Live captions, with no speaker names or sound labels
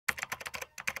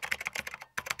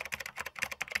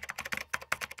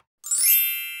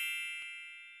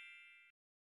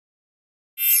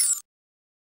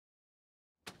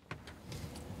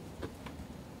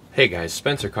Hey guys,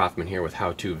 Spencer Kaufman here with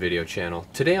How To Video Channel.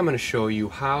 Today I'm going to show you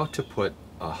how to put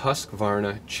a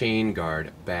Husqvarna chain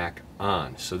guard back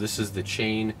on. So this is the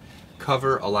chain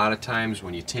cover. A lot of times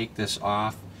when you take this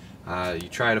off, you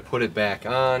try to put it back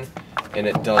on and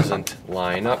it doesn't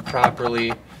line up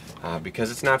properly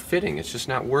because it's not fitting, it's just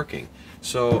not working.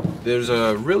 So there's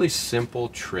a really simple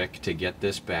trick to get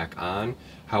this back on.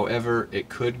 However, it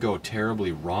could go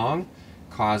terribly wrong,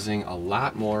 causing a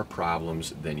lot more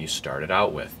problems than you started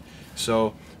out with.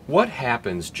 So what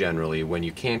happens generally when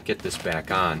you can't get this back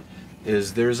on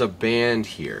is there's a band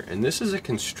here, and this is a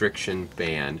constriction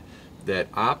band that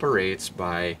operates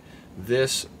by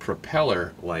this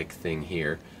propeller-like thing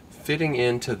here fitting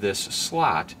into this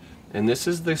slot, and this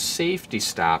is the safety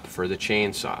stop for the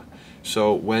chainsaw.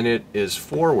 So when it is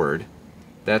forward,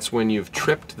 that's when you've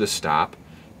tripped the stop,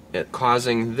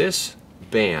 causing this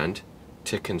band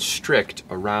to constrict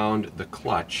around the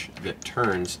clutch that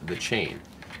turns the chain.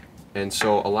 And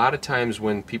so a lot of times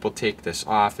when people take this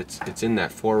off, it's in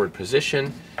that forward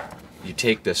position. You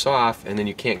take this off and then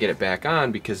you can't get it back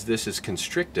on because this is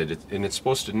constricted, and it's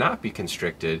supposed to not be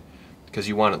constricted because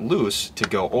you want it loose to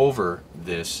go over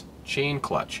this chain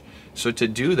clutch. So to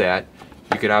do that,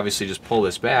 you could obviously just pull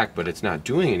this back, but it's not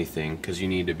doing anything because you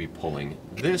need to be pulling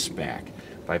this back.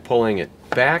 By pulling it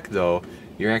back though,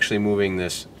 you're actually moving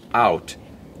this out.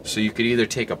 So you could either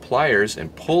take a pliers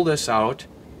and pull this out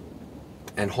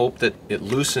and hope that it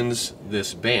loosens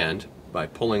this band by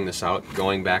pulling this out,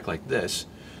 going back like this.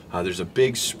 There's a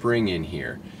big spring in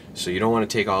here, so you don't want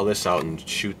to take all this out and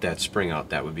shoot that spring out.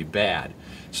 That would be bad.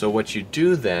 So what you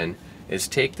do then is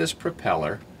take this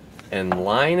propeller and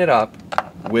line it up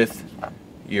with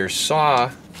your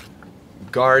saw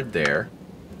guard there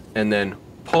and then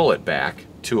pull it back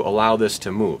to allow this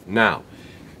to move. Now,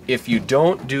 if you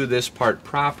don't do this part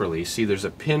properly, see there's a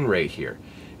pin right here.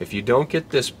 If you don't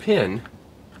get this pin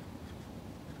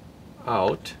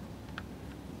out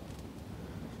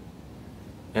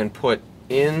and put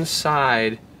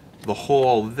inside the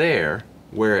hole there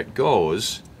where it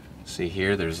goes, see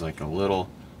here there's like a little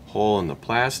hole in the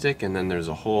plastic and then there's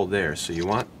a hole there, so you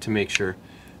want to make sure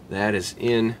that is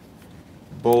in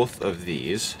both of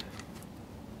these.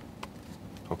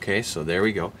 Okay, so there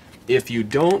we go. If you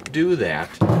don't do that,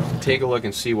 take a look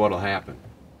and see what'll happen.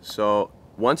 So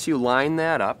once you line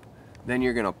that up, then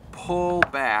you're gonna pull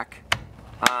back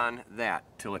on that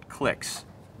till it clicks.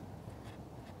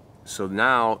 So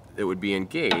now it would be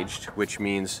engaged, which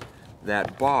means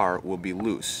that bar will be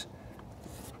loose.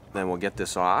 Then we'll get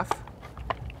this off.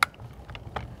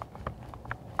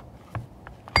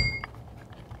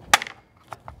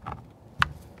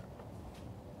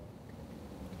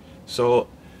 So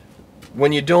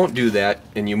when you don't do that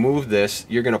and you move this,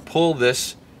 you're going to pull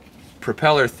this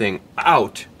propeller thing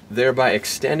out, thereby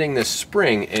extending this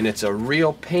spring, and it's a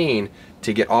real pain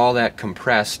to get all that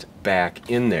compressed back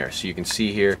in there. So you can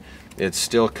see here it's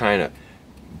still kind of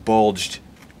bulged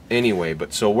anyway,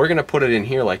 but so we're going to put it in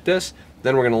here like this,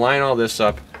 then we're going to line all this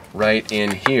up right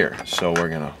in here. So we're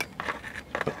going to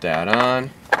put that on,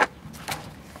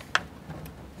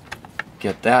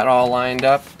 get that all lined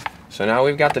up. So now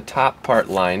we've got the top part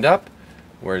lined up.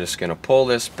 We're just going to pull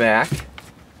this back,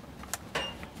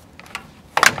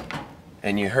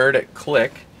 and you heard it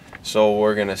click. So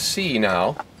we're going to see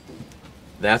now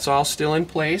that's all still in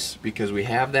place because we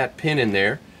have that pin in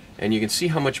there, and you can see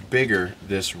how much bigger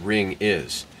this ring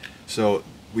is. So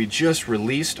we just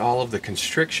released all of the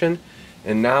constriction,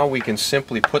 and now we can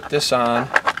simply put this on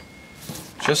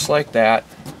just like that.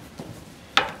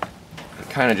 It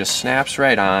kind of just snaps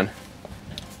right on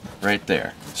right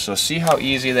there. So see how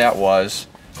easy that was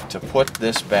to put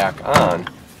this back on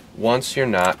once you're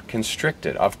not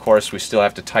constricted. Of course, we still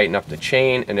have to tighten up the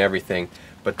chain and everything,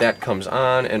 but that comes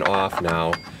on and off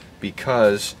now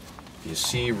because you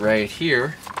see right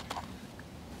here,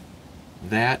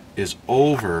 that is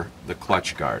over the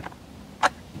clutch guard.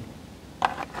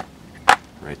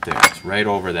 Right there, it's right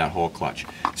over that whole clutch.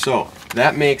 So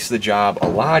that makes the job a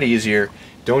lot easier.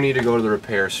 Don't need to go to the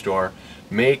repair store.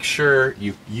 Make sure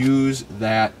you use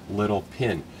that little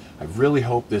pin. I really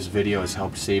hope this video has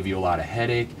helped save you a lot of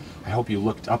headache. I hope you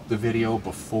looked up the video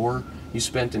before you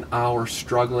spent an hour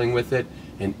struggling with it.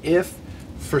 And if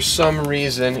for some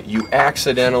reason you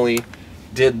accidentally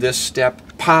did this step,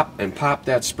 pop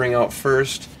that spring out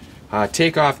first,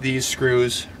 take off these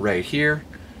screws right here,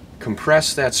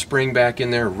 compress that spring back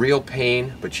in there. Real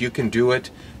pain, but you can do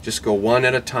it. Just go one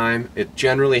at a time. It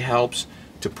generally helps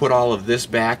to put all of this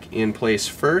back in place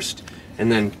first,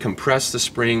 and then compress the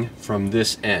spring from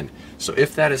this end. So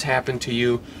if that has happened to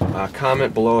you,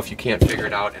 comment below if you can't figure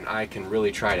it out, and I can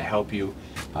really try to help you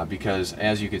because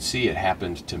as you can see, it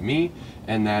happened to me,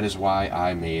 and that is why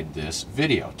I made this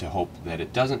video, to hope that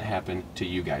it doesn't happen to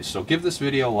you guys. So give this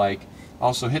video a like,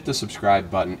 also hit the subscribe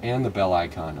button and the bell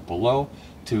icon below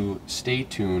to stay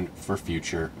tuned for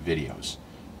future videos.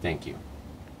 Thank you.